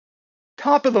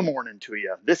Top of the morning to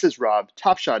you. This is Rob,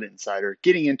 TopShot Insider,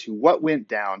 getting into what went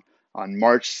down on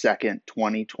March 2nd,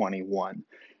 2021.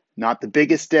 Not the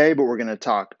biggest day, but we're going to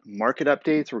talk market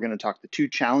updates. We're going to talk the two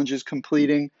challenges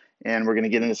completing, and we're going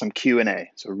to get into some Q&A.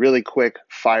 So really quick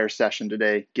fire session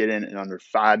today. Get in under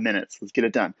 5 minutes. Let's get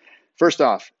it done. First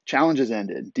off, challenges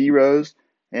ended. D Rose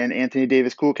and Anthony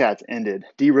Davis Cool Cats ended.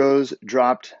 D Rose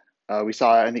dropped. We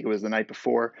saw, I think it was the night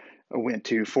before, went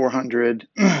to 400.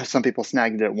 Some people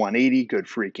snagged it at 180. Good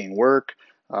freaking work.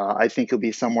 I think it'll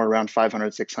be somewhere around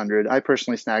 500, 600. I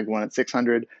personally snagged one at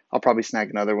 600. I'll probably snag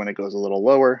another when it goes a little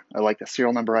lower. I like the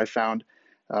serial number I found.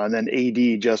 And then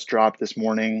AD just dropped this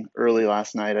morning, early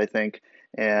last night, I think,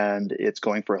 and it's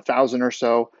going for 1,000 or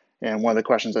so. And one of the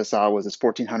questions I saw was, is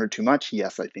 1,400 too much?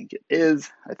 Yes, I think it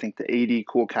is. I think the AD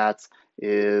Cool Cats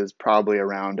is probably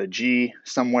around a G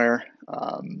somewhere.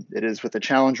 It is with the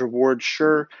challenge reward,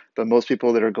 sure, but most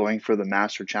people that are going for the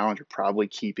master challenge are probably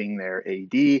keeping their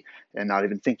AD and not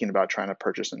even thinking about trying to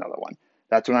purchase another one.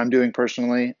 That's what I'm doing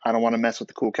personally. I don't want to mess with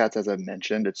the Cool Cats, as I've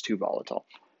mentioned. It's too volatile.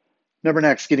 Number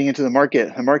next, getting into the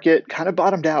market. The market kind of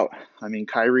bottomed out. I mean,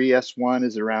 Kyrie S1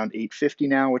 is around 850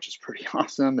 now, which is pretty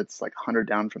awesome. It's like 100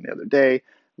 down from the other day.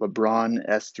 LeBron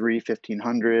S3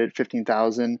 1500,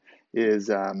 15,000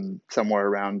 is somewhere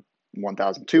around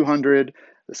 1,200.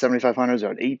 The 7,500s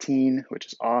are at 18, which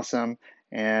is awesome.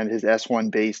 And his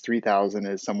S1 base 3,000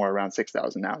 is somewhere around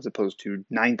 6,000 now, as opposed to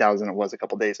 9,000 it was a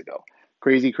couple days ago.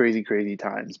 Crazy, crazy, crazy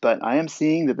times. But I am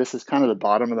seeing that this is kind of the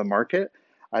bottom of the market.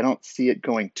 I don't see it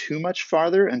going too much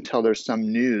farther until there's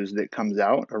some news that comes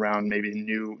out around maybe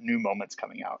new moments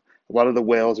coming out. A lot of the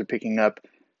whales are picking up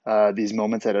these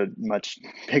moments at a much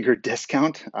bigger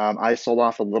discount. I sold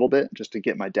off a little bit just to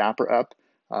get my dapper up.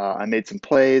 I made some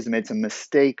plays, I made some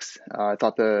mistakes. I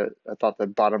thought the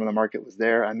bottom of the market was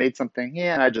there. I made something,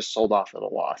 yeah, and I just sold off at a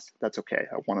loss. That's okay.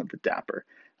 I wanted the dapper.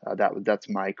 That's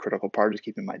my critical part, is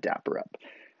keeping my dapper up.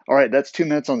 All right, that's 2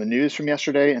 minutes on the news from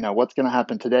yesterday. And now what's going to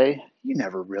happen today? You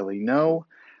never really know.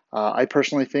 I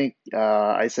personally think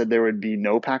I said there would be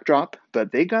no pack drop,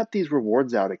 but they got these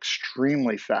rewards out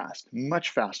extremely fast,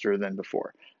 much faster than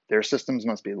before. Their systems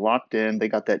must be locked in. They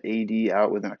got that AD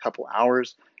out within a couple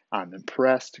hours. I'm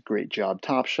impressed. Great job,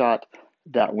 TopShot.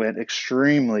 That went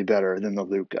extremely better than the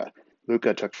Luka.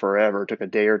 Luka took forever, took a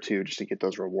day or two just to get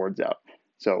those rewards out.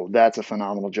 So that's a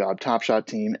phenomenal job. TopShot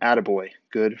team, attaboy,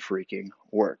 good freaking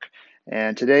work.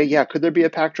 And today, yeah, could there be a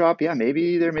pack drop? Yeah,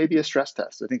 maybe there may be a stress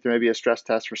test. I think there may be a stress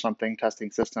test for something,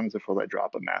 testing systems before they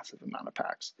drop a massive amount of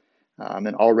packs.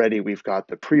 And already we've got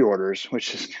the pre-orders,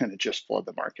 which is going to just flood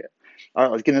the market. All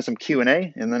right, let's get into some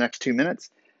Q&A in the next 2 minutes.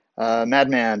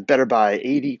 Madman, better buy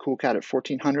AD Cool Cat at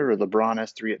 1,400 or LeBron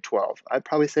S3 at 12? I'd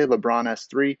probably say LeBron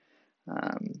S3.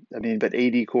 But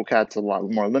AD Cool Cat's a lot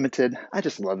more limited. I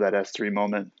just love that S3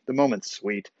 moment. The moment's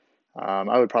sweet.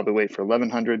 I would probably wait for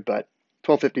 1,100, but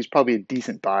 1,250 is probably a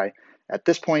decent buy. At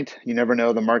this point, you never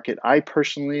know the market. I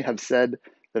personally have said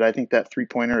that I think that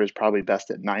three-pointer is probably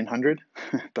best at 900,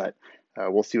 but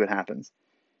we'll see what happens.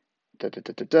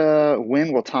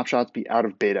 When will Top Shots be out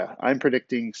of beta? I'm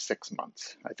predicting 6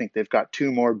 months. I think they've got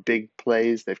 2 more big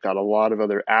plays. They've got a lot of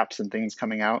other apps and things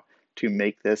coming out to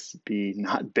make this be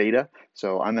not beta.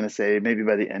 So I'm going to say maybe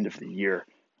by the end of the year,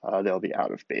 they'll be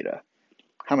out of beta.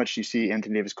 How much do you see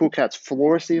Anthony Davis Cool Cat's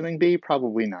floor ceiling be?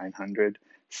 Probably 900.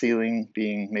 Ceiling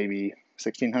being maybe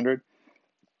 1,600.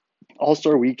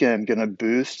 All-Star Weekend going to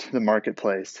boost the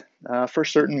marketplace for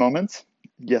certain moments.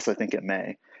 Yes, I think it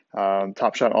may.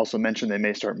 TopShot also mentioned they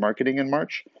may start marketing in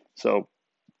March. So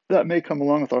that may come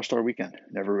along with All-Star Weekend.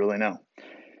 Never really know.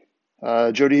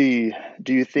 Jody,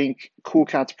 do you think Cool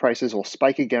Cat's prices will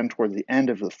spike again toward the end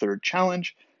of the third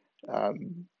challenge?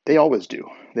 They always do.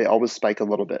 They always spike a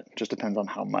little bit. Just depends on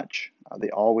how much. They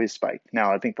always spike.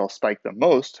 Now, I think they'll spike the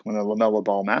most when the LaMelo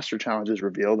Ball Master Challenge is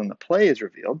revealed and the play is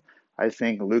revealed. I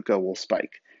think Luka will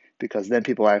spike because then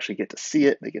people actually get to see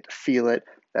it. They get to feel it.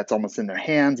 That's almost in their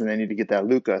hands, and they need to get that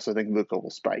Luka. So I think Luka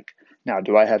will spike. Now,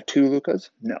 do I have 2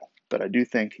 Lukas? No, but I do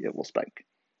think it will spike.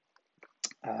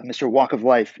 Mr. Walk of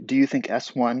Life, do you think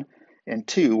S1 and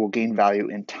 2 will gain value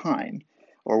in time,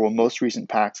 or will most recent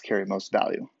packs carry most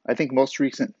value? I think most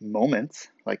recent moments,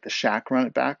 like the Shaq run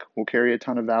it back, will carry a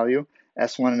ton of value.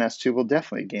 S1 and S2 will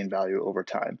definitely gain value over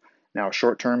time. Now,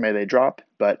 short term, may they drop,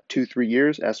 but 2-3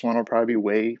 years, S1 will probably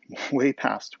be way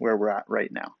past where we're at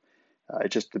right now. It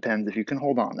just depends if you can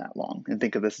hold on that long and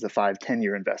think of this as a 5-10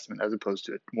 year investment as opposed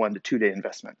to a 1 to 2 day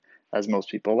investment, as most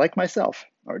people like myself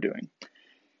are doing.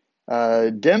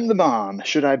 Dem the bomb.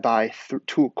 Should I buy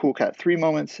Cool Cat 3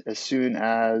 moments as soon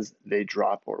as they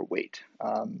drop or wait?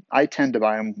 I tend to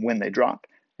buy them when they drop.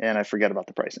 and I forget about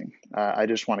the pricing. I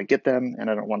just want to get them, and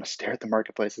I don't want to stare at the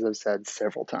marketplace, as I've said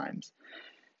several times.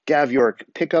 Gav York,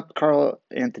 pick up Carl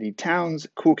Anthony Towns,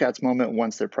 Cool Cats moment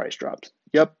once their price drops.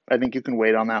 Yep, I think you can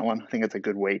wait on that one. I think it's a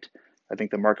good wait. I think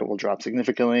the market will drop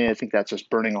significantly. I think that's just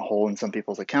burning a hole in some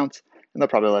people's accounts, and they'll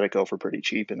probably let it go for pretty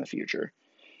cheap in the future.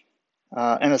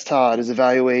 NS Todd is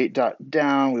evaluate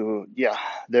down. Yeah,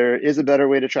 there is a better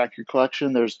way to track your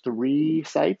collection. There's 3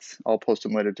 sites. I'll post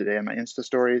them later today on my Insta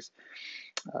stories.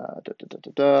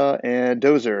 And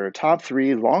Dozer, top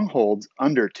 3 long holds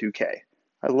under 2K.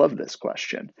 I love this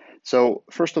question. So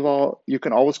first of all, you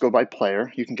can always go by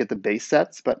player. You can get the base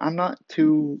sets, but I'm not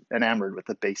too enamored with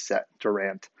the base set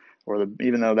Durant,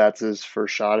 even though that's his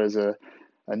first shot as a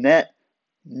net.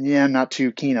 Yeah, I'm not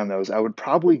too keen on those. I would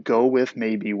probably go with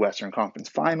maybe Western Conference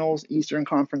Finals, Eastern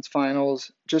Conference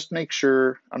Finals. Just make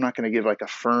sure, I'm not going to give like a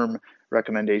firm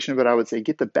recommendation, but I would say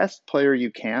get the best player you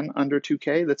can under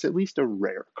 2K that's at least a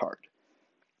rare card.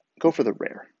 Go for the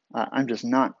rare. I'm just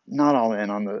not all in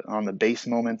on the base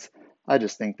moments. I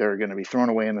just think they're going to be thrown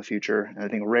away in the future. And I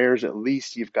think rares, at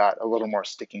least you've got a little more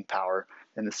sticking power,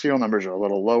 and the serial numbers are a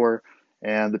little lower.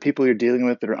 And the people you're dealing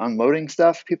with that are unloading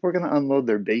stuff, people are going to unload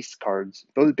their base cards,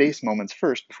 those base moments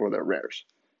first before their rares,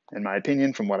 in my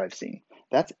opinion, from what I've seen.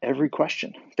 That's every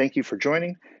question. Thank you for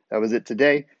joining. That was it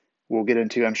today. We'll get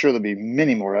into, I'm sure there'll be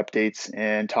many more updates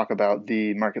and talk about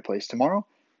the marketplace tomorrow.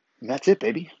 And that's it,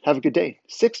 baby. Have a good day.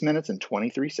 6 minutes and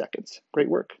 23 seconds. Great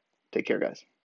work. Take care, guys.